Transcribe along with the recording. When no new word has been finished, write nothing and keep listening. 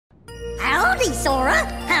Howdy, Sora.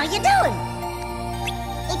 How you doing?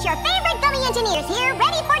 It's your favorite dummy engineers here,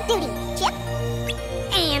 ready for duty. Chip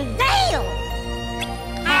and Dale.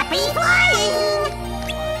 Happy flying!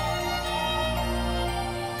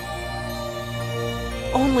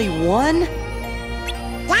 Only one?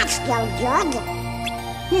 That's no good.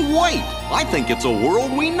 Wait! I think it's a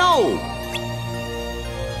world we know!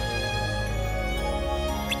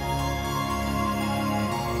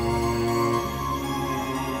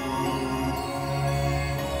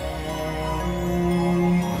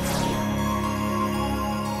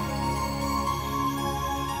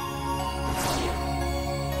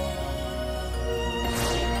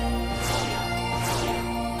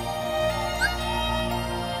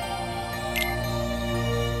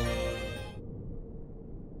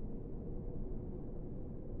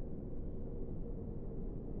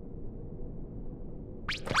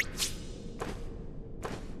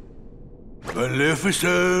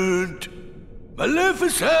 Maleficent!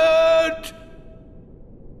 Maleficent!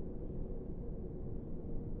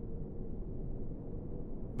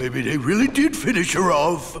 Maybe they really did finish her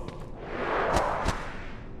off.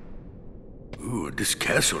 Ooh, this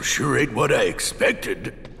castle sure ain't what I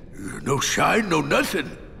expected. No shine, no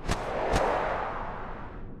nothing.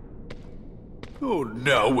 Oh,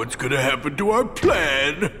 now what's gonna happen to our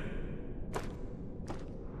plan?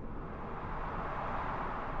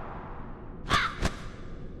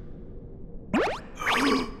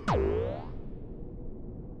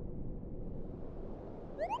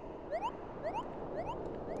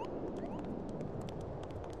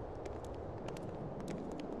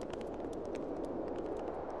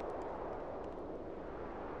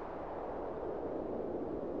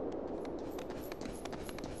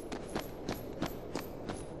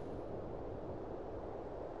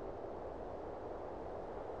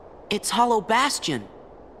 It's Hollow Bastion.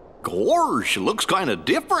 Gorge, looks kinda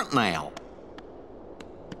different now.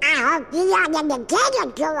 I hope you and the kid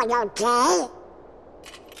are doing okay.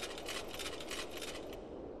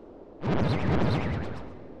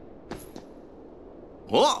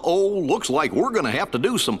 Uh-oh, looks like we're gonna have to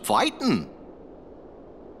do some fighting.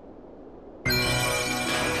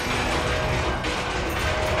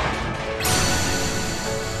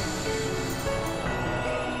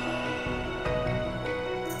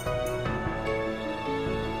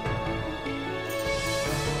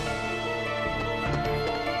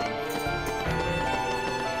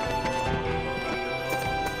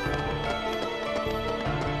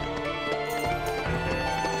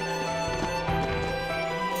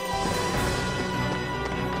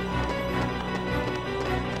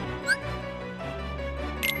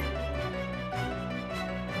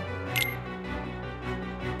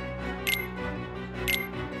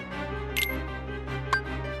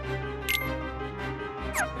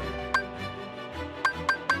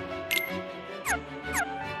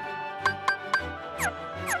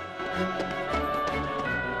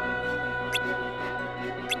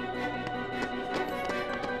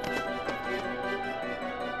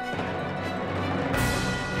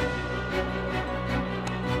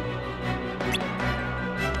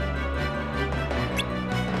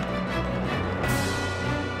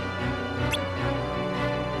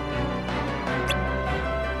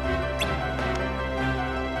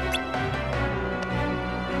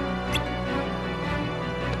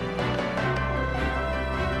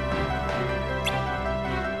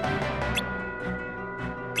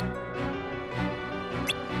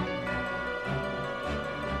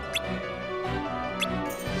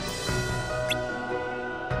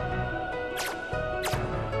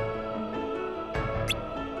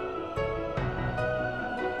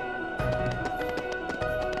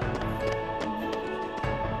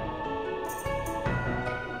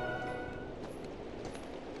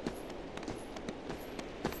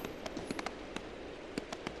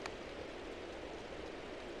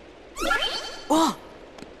 Oh!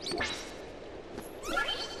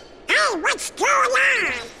 Hey, what's going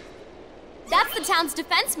on? That's the town's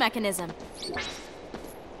defense mechanism.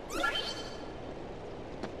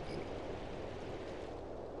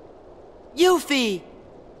 Yuffie!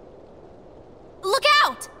 Look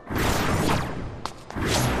out!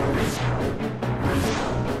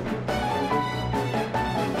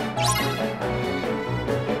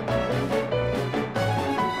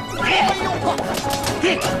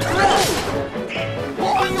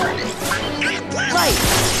 Right!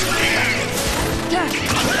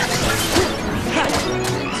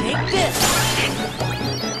 Take this!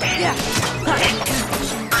 Yeah!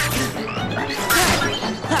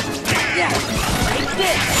 Yeah! Take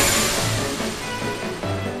this!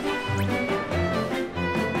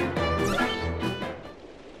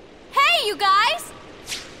 Hey, you guys!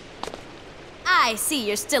 I see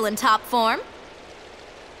you're still in top form.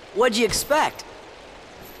 What'd you expect?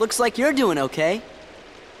 Looks like you're doing okay.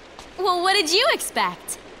 Well, what did you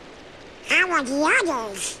expect? How are the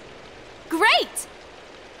others? Great!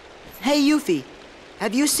 Hey, Yuffie,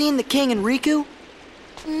 have you seen the king and Riku?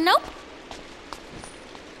 Nope.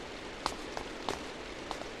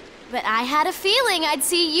 But I had a feeling I'd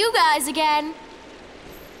see you guys again.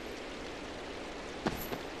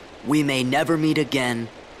 We may never meet again,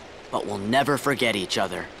 but we'll never forget each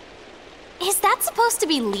other. Is that supposed to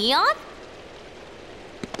be Leon?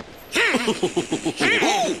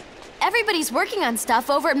 Everybody's working on stuff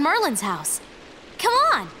over at Merlin's house. Come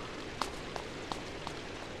on!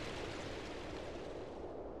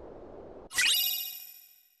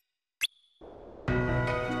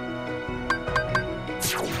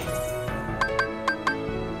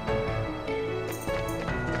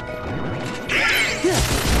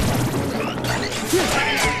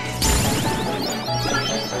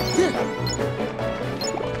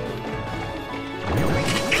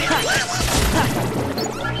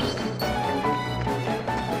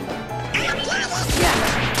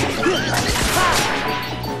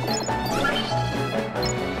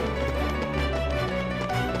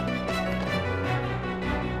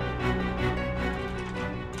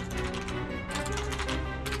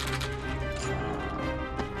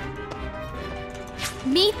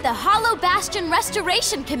 Meet the Hollow Bastion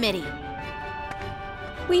Restoration Committee.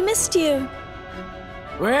 We missed you.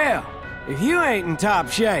 Well, if you ain't in top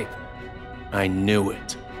shape. I knew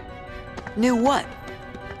it. Knew what?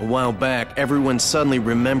 A while back, everyone suddenly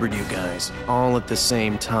remembered you guys, all at the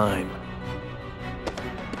same time.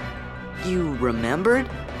 You remembered?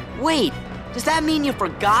 Wait, does that mean you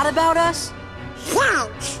forgot about us?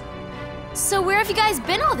 Thanks. So where have you guys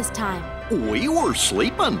been all this time? We were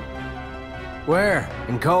sleeping. Where?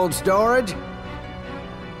 In cold storage?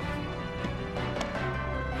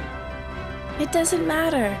 It doesn't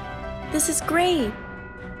matter. This is great.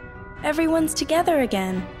 Everyone's together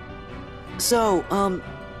again. So,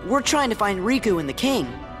 we're trying to find Riku and the king.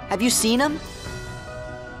 Have you seen him?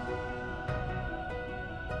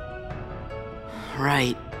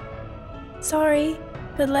 Right. Sorry,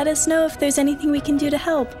 but let us know if there's anything we can do to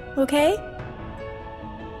help, okay?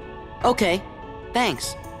 Okay,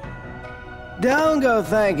 thanks. Don't go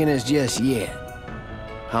thanking us just yet.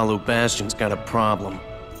 Hollow Bastion's got a problem.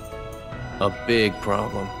 A big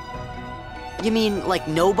problem. You mean like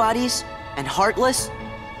nobodies and heartless?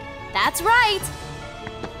 That's right.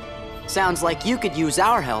 Sounds like you could use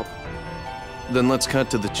our help. Then let's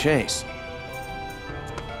cut to the chase.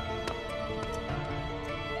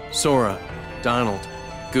 Sora, Donald,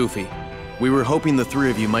 Goofy, we were hoping the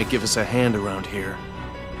three of you might give us a hand around here.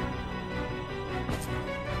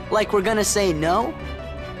 Like we're gonna say no?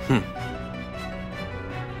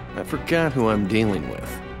 I forgot who I'm dealing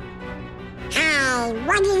with. Hey,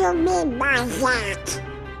 what do you mean by that?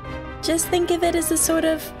 Just think of it as a sort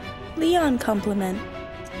of Leon compliment.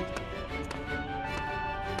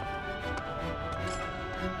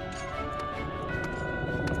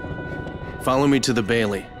 Follow me to the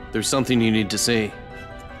Bailey. There's something you need to see.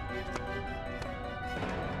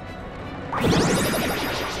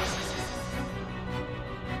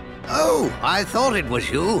 Oh, I thought it was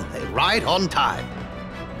you. Right on time.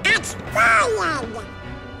 It's Brian!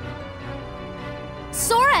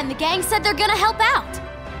 Sora and the gang said they're gonna help out.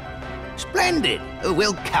 Splendid.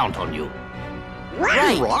 We'll count on you.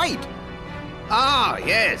 Right. Ah,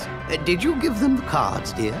 yes. Did you give them the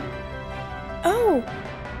cards, dear? Oh!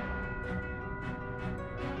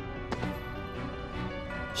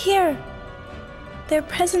 Here. They're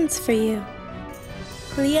presents for you.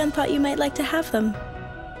 Leon thought you might like to have them.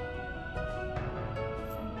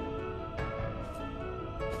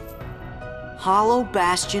 Hollow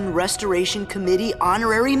Bastion Restoration Committee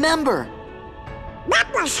honorary member.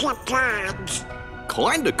 Membership cards!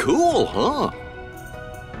 Kinda cool, huh?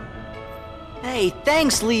 Hey,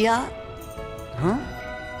 thanks, Leah. Huh?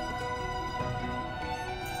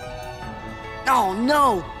 Oh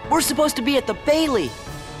no! We're supposed to be at the Bailey.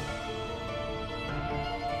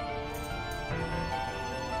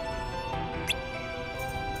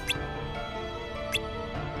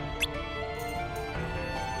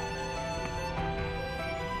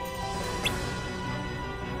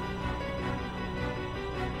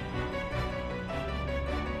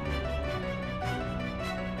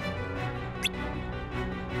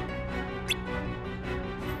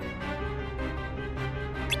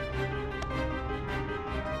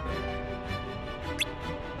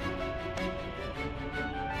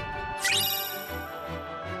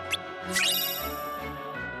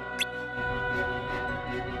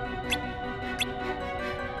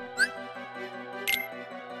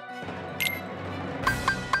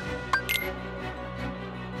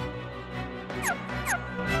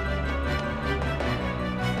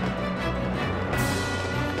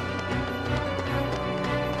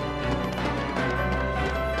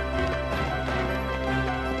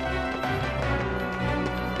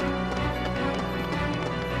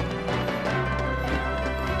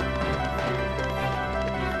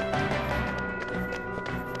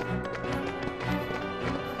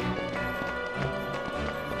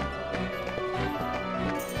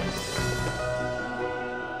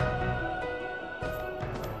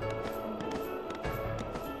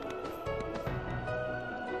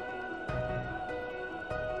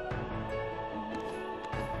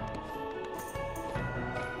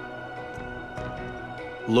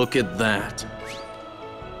 Look at that.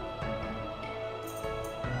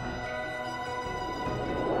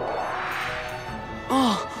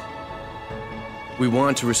 Oh! We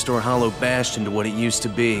want to restore Hollow Bastion to what it used to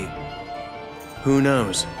be. Who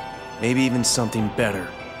knows? Maybe even something better.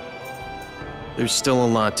 There's still a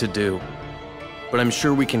lot to do, but I'm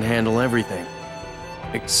sure we can handle everything.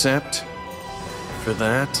 Except for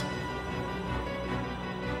that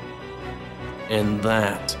and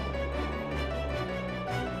that.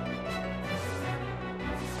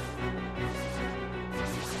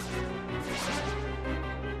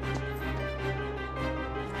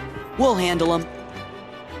 We'll handle him.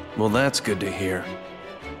 Well, that's good to hear.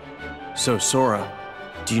 So, Sora,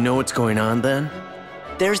 do you know what's going on then?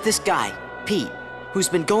 There's this guy, Pete, who's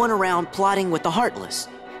been going around plotting with the Heartless.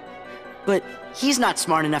 But he's not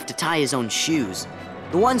smart enough to tie his own shoes.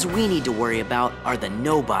 The ones we need to worry about are the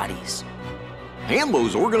nobodies. And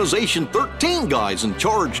those Organization XIII guys in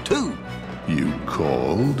charge, too. You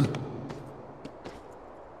called?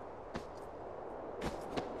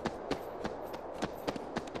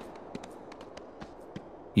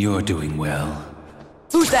 You're doing well.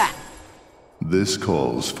 Who's that? This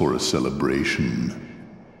calls for a celebration.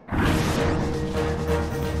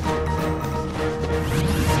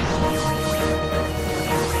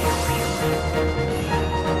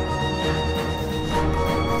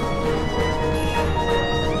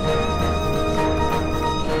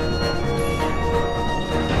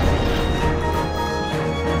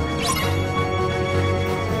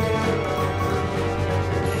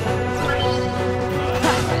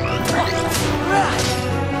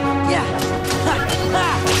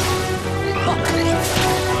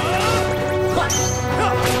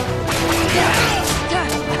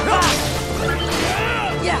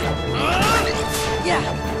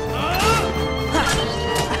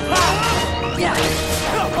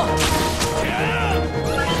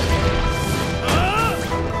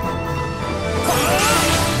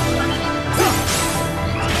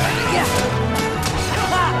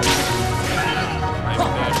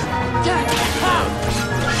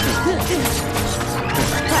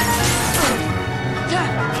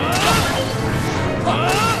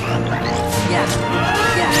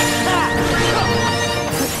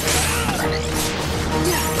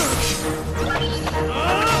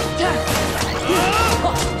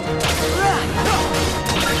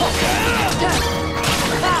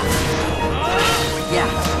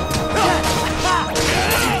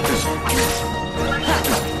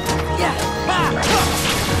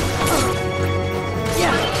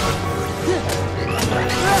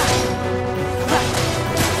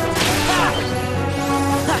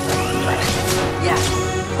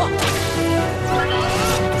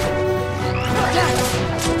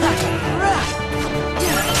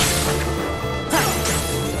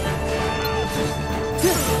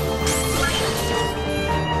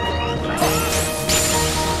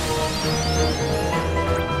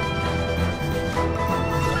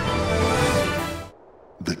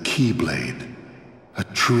 Keyblade, a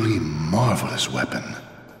truly marvelous weapon.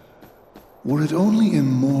 Were it only in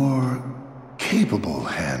more capable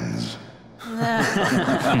hands.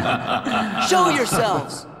 Show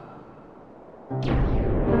yourselves!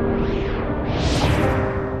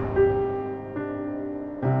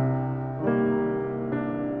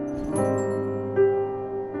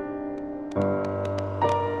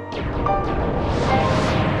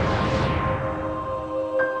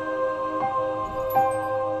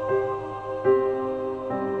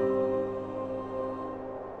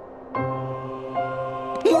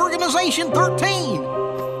 Organization XIII!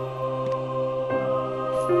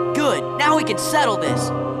 Good, now we can settle this.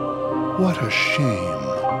 What a shame.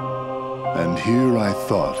 And here I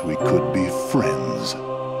thought we could be friends.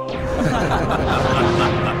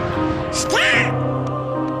 Stop!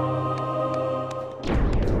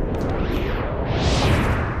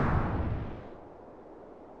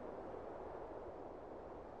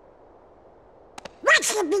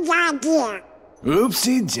 What's the big idea?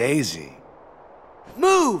 Oopsie daisy.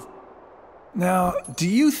 Move! Now, do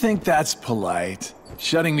you think that's polite?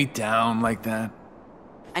 Shutting me down like that?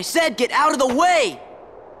 I said get out of the way!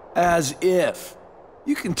 As if.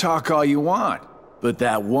 You can talk all you want, but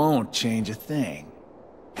that won't change a thing.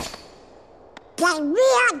 Then we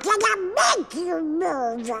are gonna make you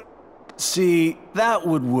move. See, that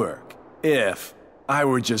would work if I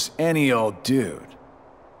were just any old dude.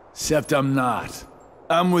 Except I'm not.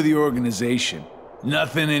 I'm with the organization.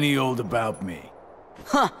 Nothing any old about me.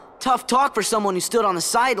 Huh, tough talk for someone who stood on the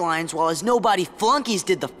sidelines while his nobody flunkies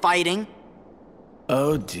did the fighting.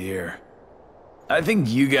 Oh dear. I think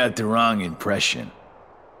you got the wrong impression.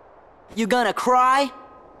 You gonna cry?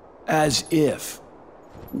 As if.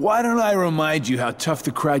 Why don't I remind you how tough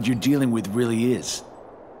the crowd you're dealing with really is?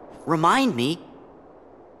 Remind me?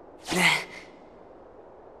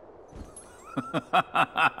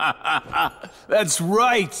 That's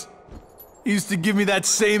right! He used to give me that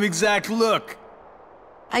same exact look.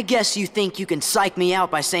 I guess you think you can psych me out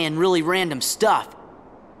by saying really random stuff.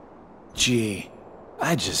 Gee,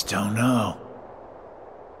 I just don't know.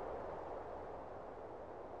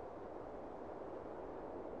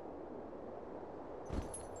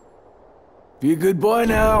 Be a good boy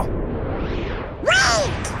now.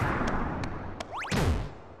 Wait!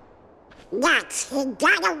 Yes, he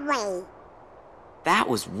got away. That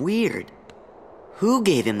was weird. Who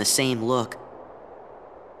gave him the same look?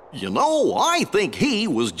 You know, I think he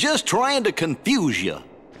was just trying to confuse you.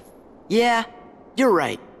 Yeah, you're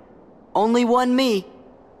right. Only one me.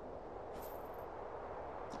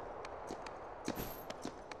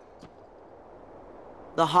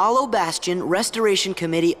 The Hollow Bastion Restoration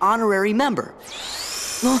Committee honorary member.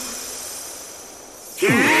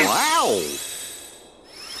 Wow!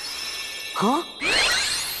 Huh?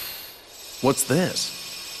 What's this?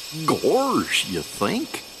 Gorge, you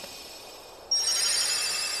think?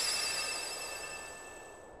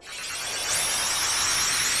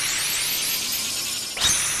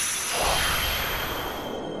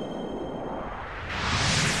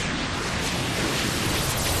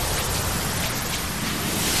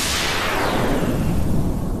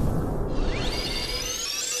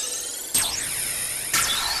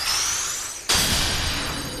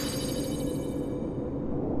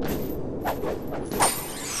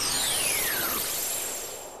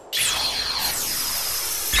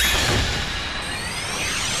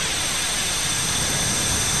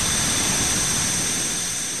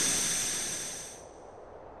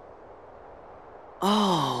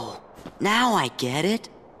 Oh, now I get it.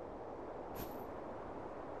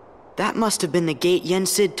 That must have been the gate Yen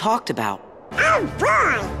Sid talked about. Oh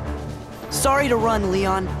boy! Sorry to run,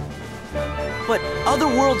 Leon, but other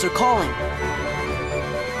worlds are calling.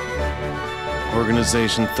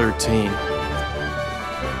 Organization XIII.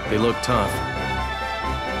 They look tough.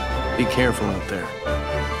 Be careful out there.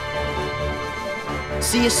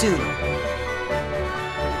 See you soon.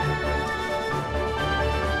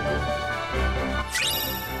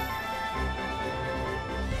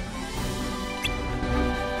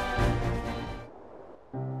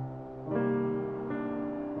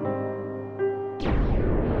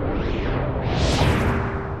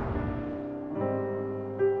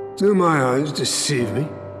 Do my eyes deceive me?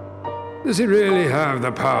 Does he really have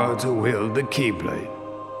the power to wield the Keyblade?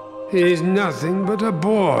 He's nothing but a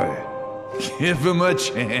boy. Give him a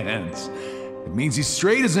chance. It means he's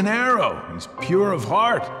straight as an arrow. He's pure of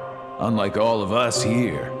heart, unlike all of us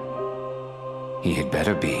here. He had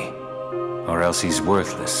better be, or else he's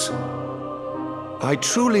worthless. I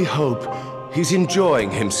truly hope he's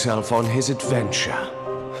enjoying himself on his adventure.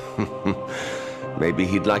 Maybe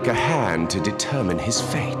he'd like a hand to determine his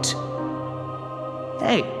fate.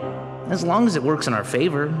 Hey, as long as it works in our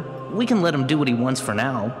favor, we can let him do what he wants for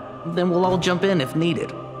now. Then we'll all jump in if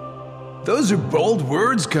needed. Those are bold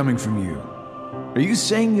words coming from you. Are you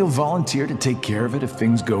saying you'll volunteer to take care of it if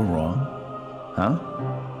things go wrong? Huh?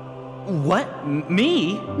 What?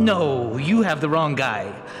 Me? No, you have the wrong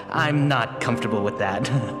guy. I'm not comfortable with that.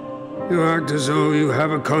 You act as though you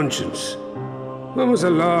have a conscience. When was the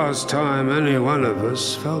last time any one of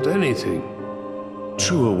us felt anything?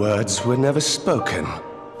 Truer words were never spoken.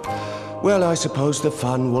 Well, I suppose the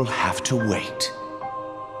fun will have to wait.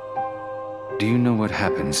 Do you know what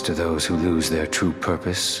happens to those who lose their true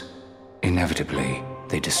purpose? Inevitably,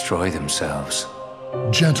 they destroy themselves.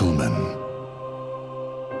 Gentlemen,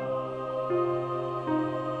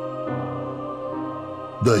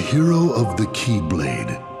 the hero of the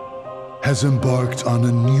Keyblade has embarked on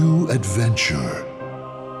a new adventure.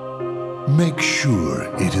 Make sure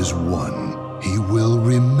it is one he will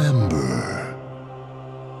remember.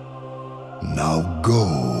 Now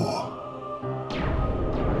go.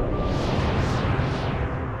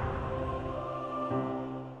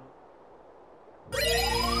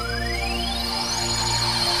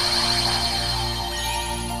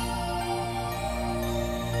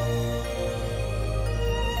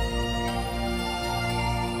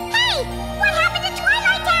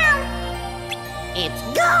 It's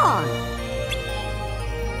gone!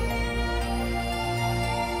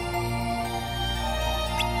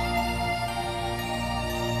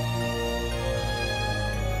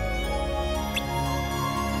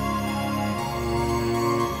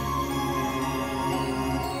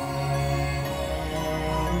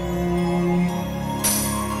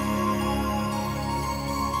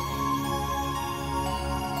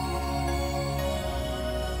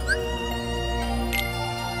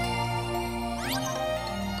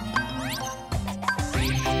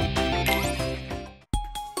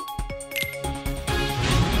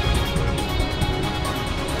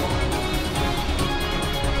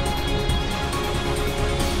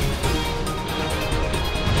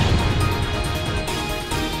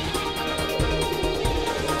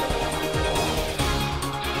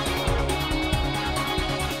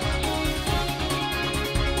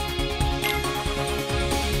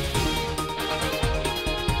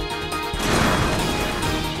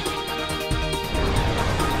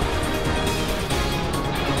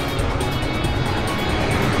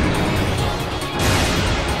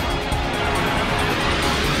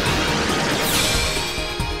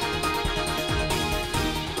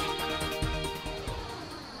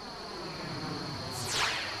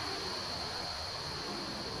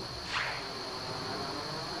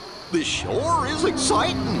 This sure is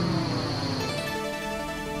exciting.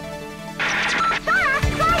 Sora,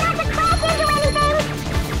 try not to crash into anything!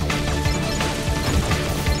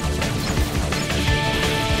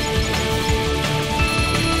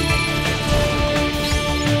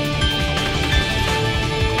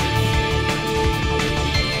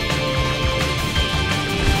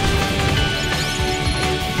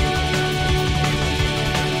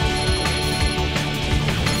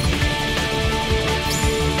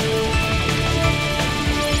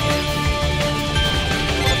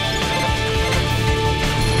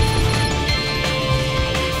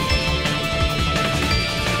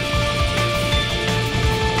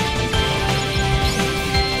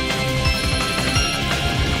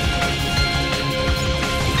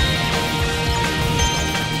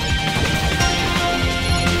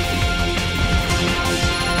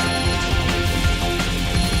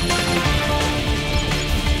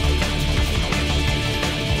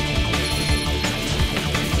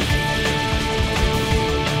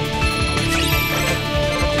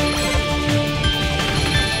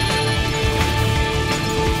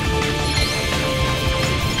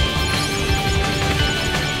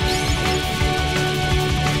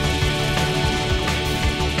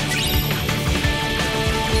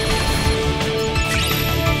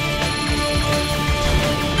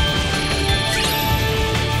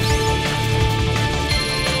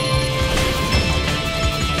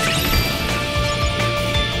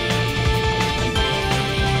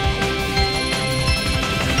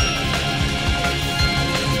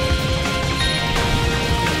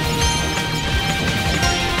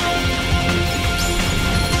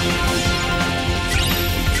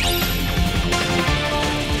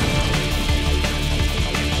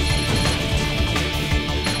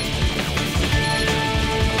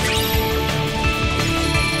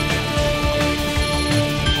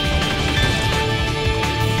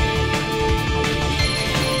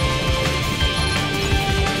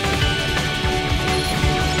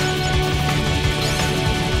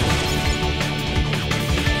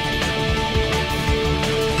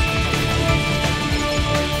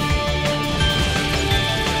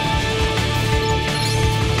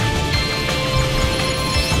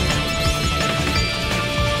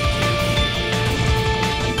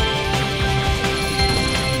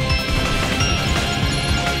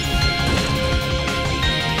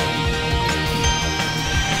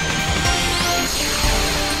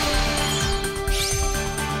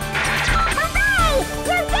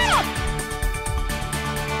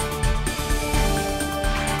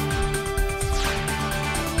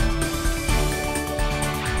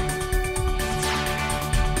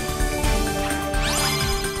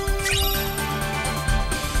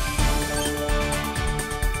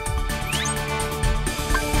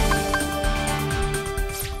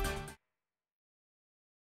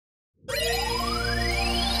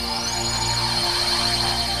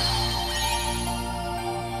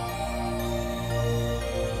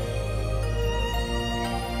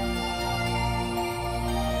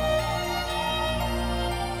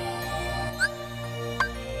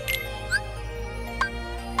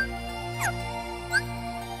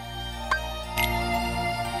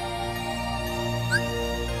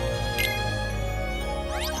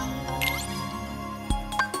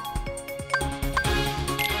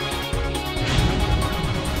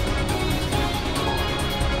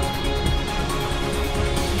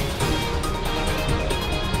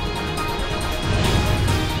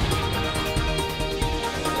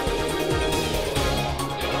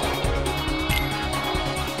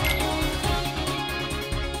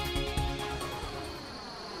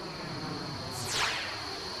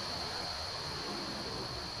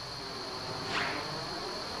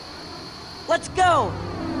 Let's go!